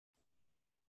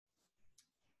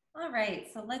All right,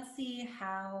 so let's see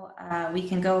how we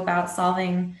can go about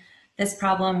solving this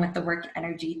problem with the work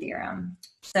energy theorem.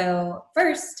 So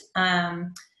first,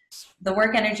 the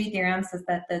work energy theorem says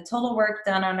that the total work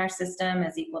done on our system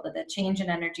is equal to the change in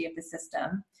energy of the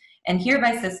system. And here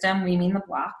by system, we mean the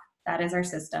block. That is our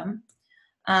system.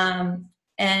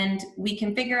 And we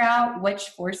can figure out which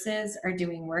forces are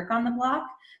doing work on the block.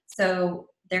 So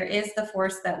there is the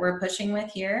force that we're pushing with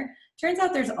here. Turns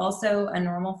out there's also a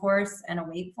normal force and a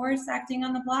weight force acting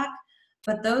on the block,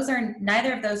 but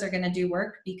neither of those are going to do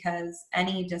work because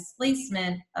any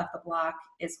displacement of the block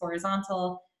is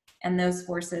horizontal and those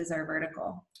forces are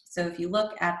vertical. So if you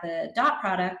look at the dot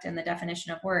product in the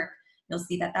definition of work, you'll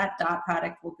see that that dot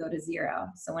product will go to 0.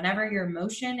 So whenever your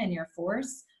motion and your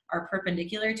force are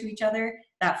perpendicular to each other,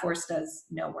 that force does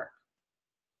no work.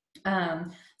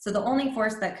 So the only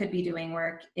force that could be doing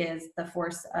work is the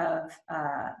force of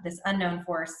this unknown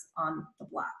force on the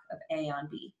block of A on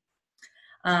B.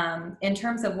 In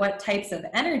terms of what types of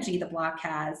energy the block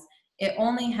has, it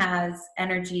only has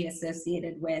energy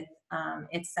associated with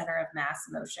its center of mass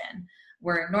motion.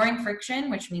 We're ignoring friction,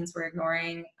 which means we're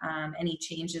ignoring any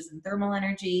changes in thermal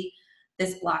energy.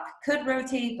 This block could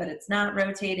rotate, but it's not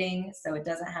rotating, so it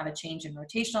doesn't have a change in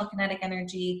rotational kinetic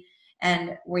energy.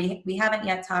 And we haven't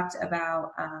yet talked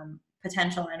about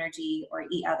potential energy or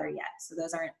E other yet. So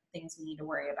those aren't things we need to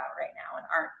worry about right now and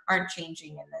aren't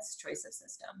changing in this choice of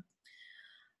system.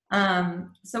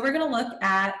 So we're going to look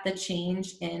at the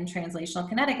change in translational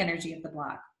kinetic energy of the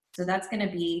block. So that's going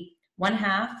to be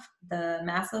 1/2 the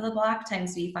mass of the block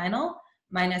times V final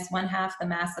minus 1/2 the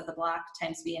mass of the block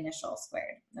times V initial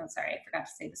squared. No, sorry, I forgot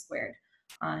to say the squared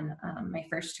on my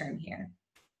first term here.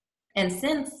 And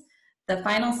since the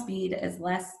final speed is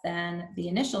less than the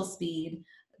initial speed,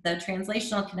 the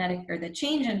translational kinetic, or the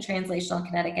change in translational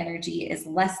kinetic energy is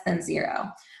less than 0.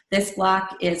 This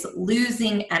block is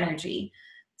losing energy.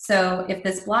 So if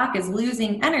this block is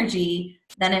losing energy,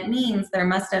 then it means there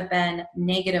must have been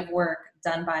negative work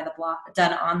done on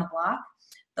the block.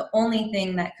 The only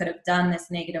thing that could have done this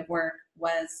negative work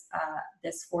was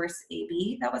this force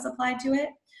AB that was applied to it.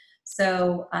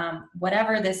 So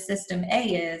whatever this system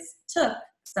A is took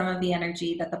some of the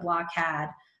energy that the block had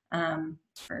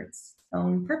for its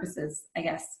own purposes, I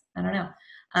guess. I don't know.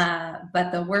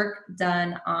 But the work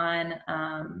done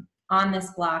on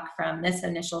this block from this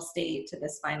initial state to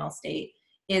this final state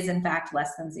is in fact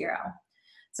less than 0.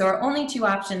 So our only two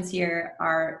options here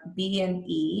are B and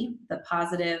E. The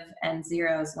positive and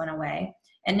zeros went away.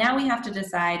 And now we have to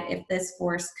decide if this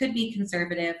force could be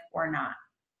conservative or not.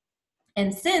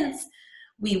 And since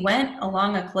we went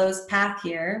along a closed path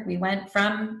here, we went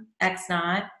from X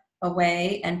naught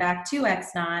away and back to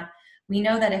X naught, we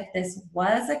know that if this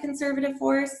was a conservative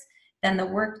force, then the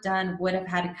work done would have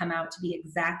had to come out to be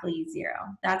exactly 0.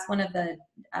 That's one of the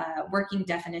working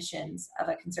definitions of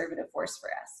a conservative force for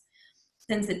us.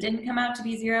 Since it didn't come out to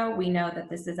be 0, we know that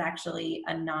this is actually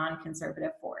a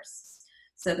non-conservative force.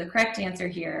 So the correct answer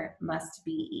here must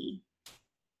be E.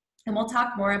 And we'll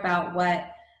talk more about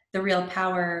what the real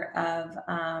power of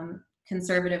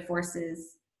conservative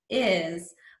forces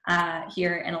is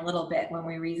here in a little bit when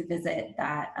we revisit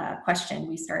that question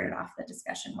we started off the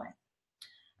discussion with.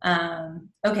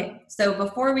 Okay, so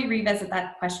before we revisit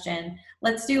that question,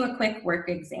 let's do a quick work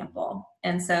example.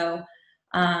 And so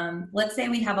let's say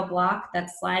we have a block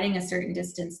that's sliding a certain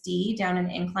distance d down an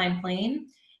inclined plane,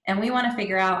 and we want to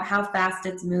figure out how fast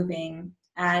it's moving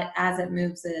as it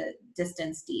moves a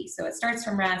distance d. So it starts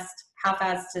from rest. How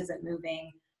fast is it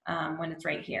moving when it's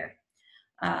right here?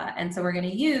 And so we're going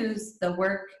to use the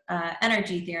work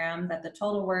energy theorem that the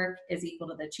total work is equal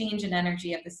to the change in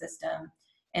energy of the system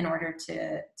in order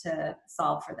to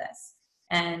solve for this.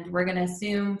 And we're going to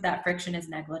assume that friction is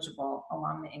negligible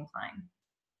along the incline.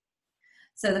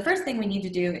 So the first thing we need to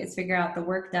do is figure out the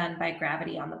work done by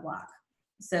gravity on the block.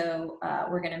 So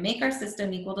we're going to make our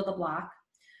system equal to the block.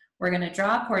 We're going to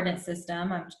draw a coordinate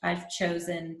system. I've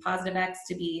chosen positive x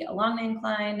to be along the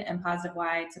incline and positive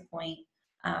y to point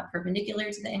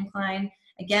perpendicular to the incline.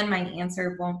 Again, my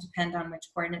answer won't depend on which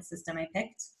coordinate system I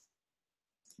picked.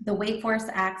 The weight force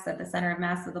acts at the center of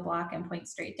mass of the block and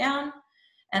points straight down.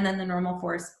 And then the normal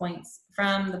force points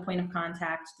from the point of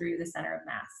contact through the center of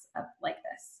mass up like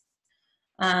this.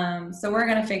 So we're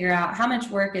going to figure out how much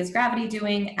work is gravity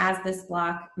doing as this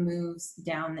block moves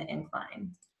down the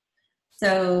incline.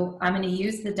 So I'm going to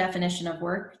use the definition of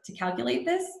work to calculate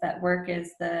this. That work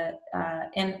is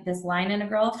this line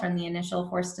integral from the initial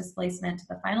force displacement to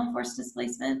the final force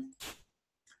displacement.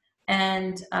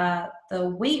 And the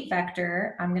weight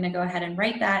vector, I'm going to go ahead and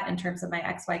write that in terms of my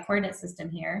xy coordinate system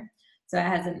here. So it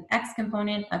has an x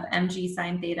component of mg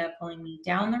sine theta pulling me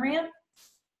down the ramp,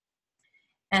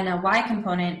 and a y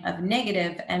component of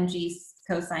negative mg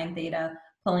cosine theta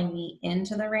pulling me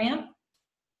into the ramp.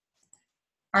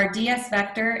 Our ds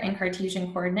vector in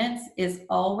Cartesian coordinates is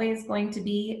always going to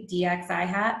be dx I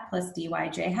hat plus dy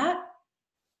j hat.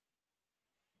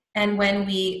 And when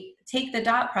we take the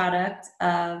dot product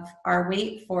of our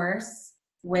weight force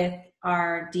with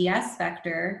our ds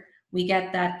vector, we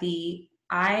get that the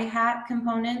I hat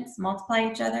components multiply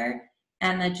each other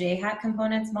and the j hat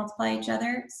components multiply each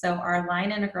other. So our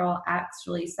line integral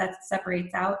actually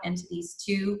separates out into these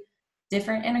two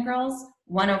different integrals,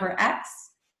 1 over x,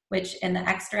 which in the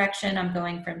x direction I'm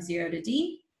going from 0 to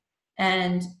d,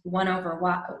 and 1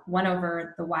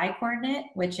 over the y coordinate,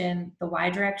 which in the y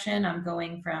direction I'm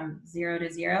going from 0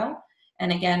 to 0.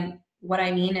 And again, what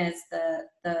I mean is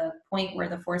the point where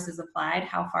the force is applied,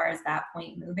 how far is that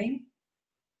point moving?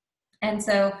 And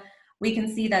so we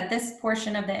can see that this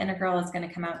portion of the integral is going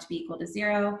to come out to be equal to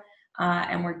 0,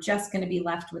 and we're just going to be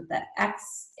left with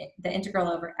the integral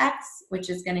over x, which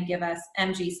is going to give us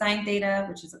mg sine theta,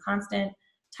 which is a constant,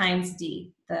 times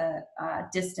d, the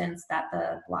distance that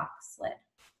the block slid.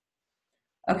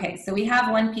 Okay, so we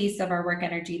have one piece of our work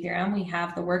energy theorem. We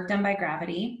have the work done by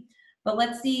gravity, but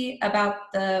let's see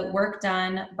about the work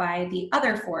done by the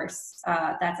other force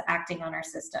that's acting on our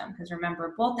system. Because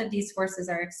remember, both of these forces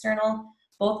are external.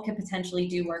 Both could potentially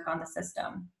do work on the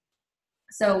system.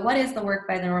 So what is the work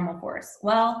by the normal force?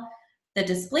 Well, the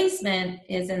displacement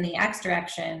is in the x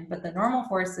direction, but the normal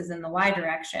force is in the y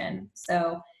direction.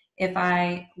 So if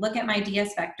I look at my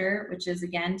ds vector, which is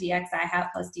again dx I hat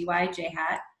plus dy j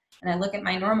hat, and I look at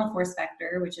my normal force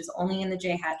vector, which is only in the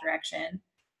j hat direction,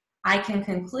 I can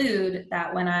conclude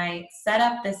that when I set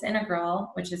up this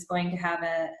integral, which is going to have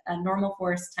a normal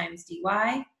force times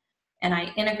dy, and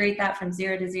I integrate that from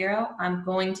 0 to 0, I'm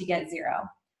going to get 0.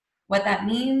 What that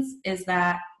means is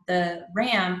that the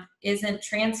ramp isn't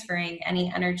transferring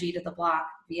any energy to the block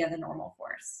via the normal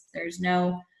force. There's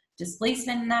no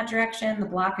displacement in that direction. The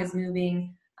block is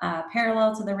moving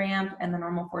parallel to the ramp, and the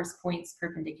normal force points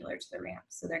perpendicular to the ramp.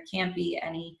 So there can't be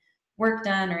any work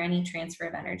done or any transfer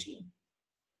of energy.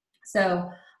 So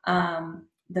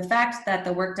the fact that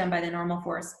the work done by the normal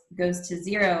force goes to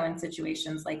 0 in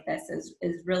situations like this is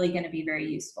really going to be very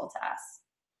useful to us.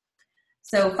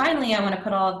 So finally, I want to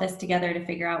put all of this together to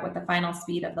figure out what the final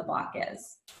speed of the block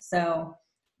is. So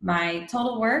my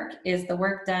total work is the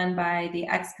work done by the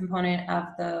x component of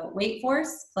the weight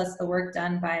force plus the work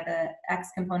done by the x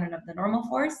component of the normal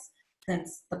force,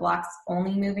 since the block's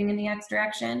only moving in the x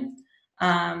direction.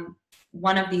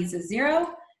 One of these is 0.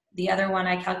 The other one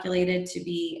I calculated to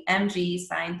be mg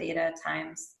sine theta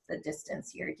times the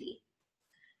distance here, d.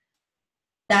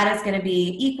 That is going to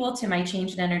be equal to my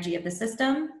change in energy of the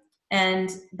system. And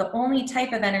the only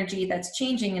type of energy that's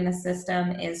changing in the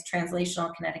system is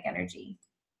translational kinetic energy.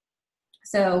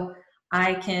 So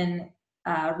I can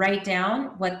write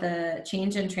down what the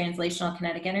change in translational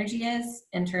kinetic energy is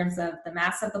in terms of the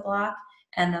mass of the block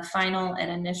and the final and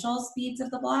initial speeds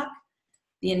of the block.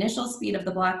 The initial speed of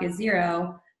the block is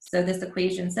 0, so this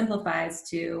equation simplifies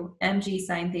to mg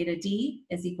sine theta d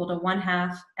is equal to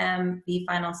 1/2 m v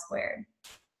final squared.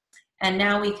 And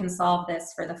now we can solve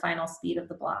this for the final speed of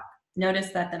the block. Notice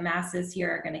that the masses here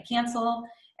are going to cancel,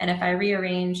 and if I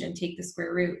rearrange and take the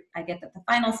square root, I get that the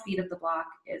final speed of the block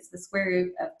is the square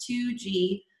root of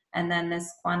 2g and then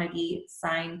this quantity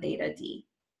sine theta d.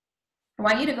 I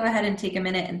want you to go ahead and take a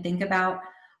minute and think about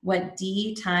what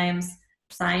d times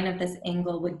sine of this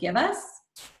angle would give us,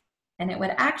 and it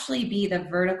would actually be the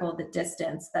vertical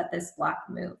distance that this block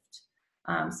moved.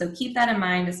 So keep that in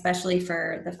mind, especially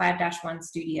for the 5-1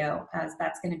 studio, as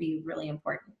that's going to be really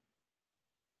important.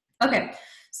 Okay,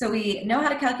 so we know how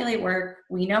to calculate work,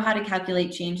 we know how to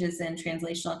calculate changes in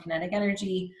translational kinetic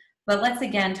energy, but let's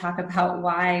again talk about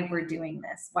why we're doing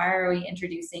this. Why are we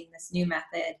introducing this new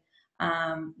method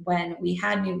when we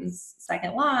had Newton's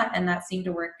second law and that seemed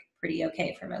to work pretty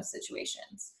okay for most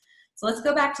situations? So let's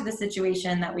go back to the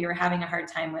situation that we were having a hard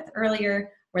time with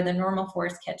earlier, where the normal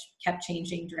force kept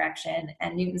changing direction,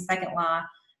 and Newton's second law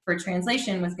for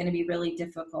translation was going to be really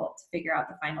difficult to figure out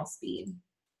the final speed.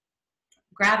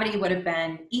 Gravity would have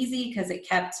been easy because it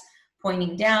kept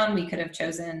pointing down. We could have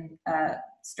chosen a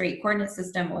straight coordinate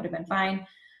system, it would have been fine,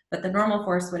 but the normal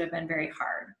force would have been very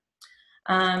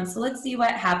hard. So let's see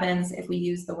what happens if we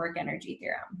use the work energy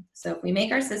theorem. So if we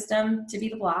make our system to be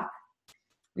the block,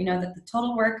 we know that the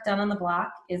total work done on the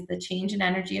block is the change in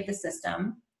energy of the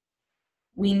system.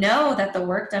 We know that the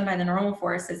work done by the normal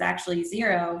force is actually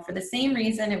 0 for the same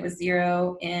reason it was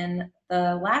 0 in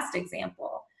the last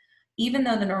example. Even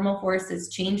though the normal force is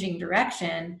changing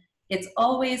direction, it's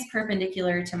always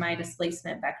perpendicular to my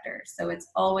displacement vector. So it's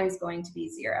always going to be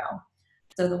 0.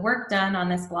 So the work done on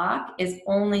this block is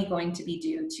only going to be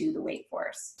due to the weight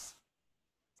force.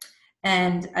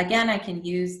 And again, I can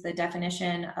use the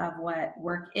definition of what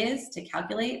work is to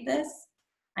calculate this.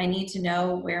 I need to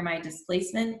know where my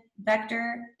displacement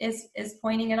vector is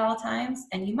pointing at all times.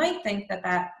 And you might think that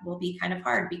that will be kind of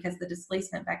hard because the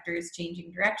displacement vector is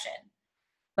changing direction.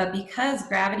 But because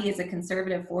gravity is a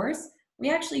conservative force,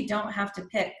 we actually don't have to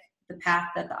pick the path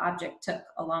that the object took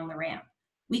along the ramp.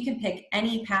 We can pick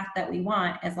any path that we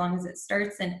want as long as it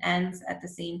starts and ends at the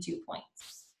same 2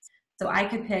 points. So I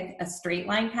could pick a straight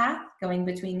line path going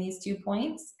between these 2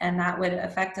 points, and that would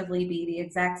effectively be the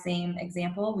exact same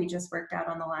example we just worked out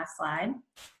on the last slide.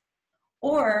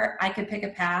 Or I could pick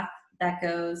a path that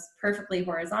goes perfectly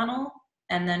horizontal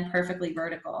and then perfectly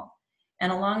vertical.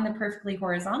 And along the perfectly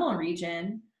horizontal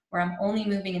region, where I'm only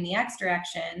moving in the x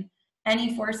direction,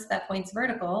 any force that points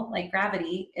vertical, like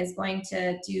gravity, is going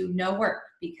to do no work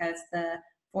because the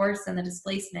force and the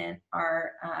displacement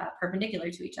are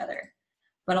perpendicular to each other.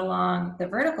 But along the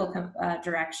vertical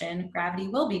direction, gravity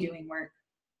will be doing work.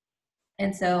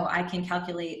 And so I can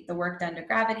calculate the work done to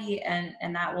gravity,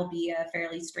 and that will be a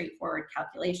fairly straightforward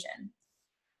calculation.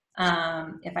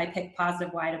 If I pick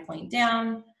positive y to point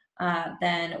down,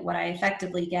 then what I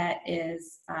effectively get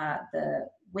is the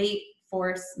weight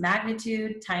force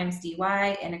magnitude times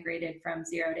dy integrated from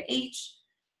 0 to h,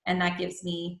 and that gives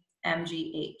me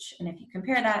mgh. And if you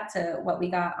compare that to what we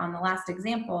got on the last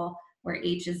example, where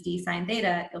h is d sine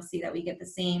theta, you'll see that we get the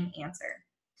same answer.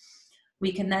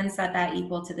 We can then set that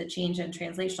equal to the change in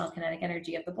translational kinetic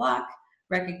energy of the block,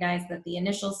 recognize that the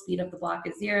initial speed of the block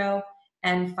is 0,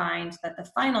 and find that the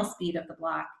final speed of the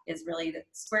block is really the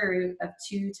square root of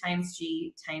 2 times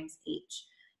g times h.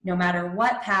 No matter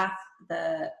what path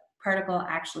the particle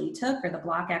actually took, or the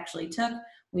block actually took,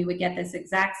 we would get this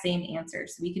exact same answer.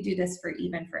 So we could do this for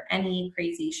even for any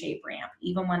crazy shape ramp,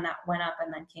 even one that went up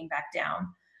and then came back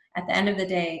down. At the end of the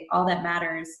day, all that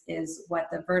matters is what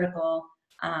the vertical,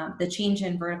 the change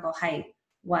in vertical height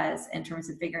was in terms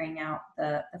of figuring out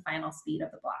the final speed of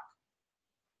the block.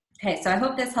 Okay, so I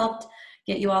hope this helped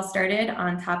get you all started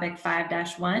on topic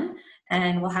 5-1,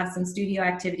 and we'll have some studio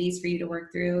activities for you to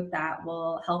work through that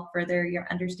will help further your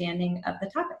understanding of the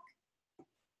topic.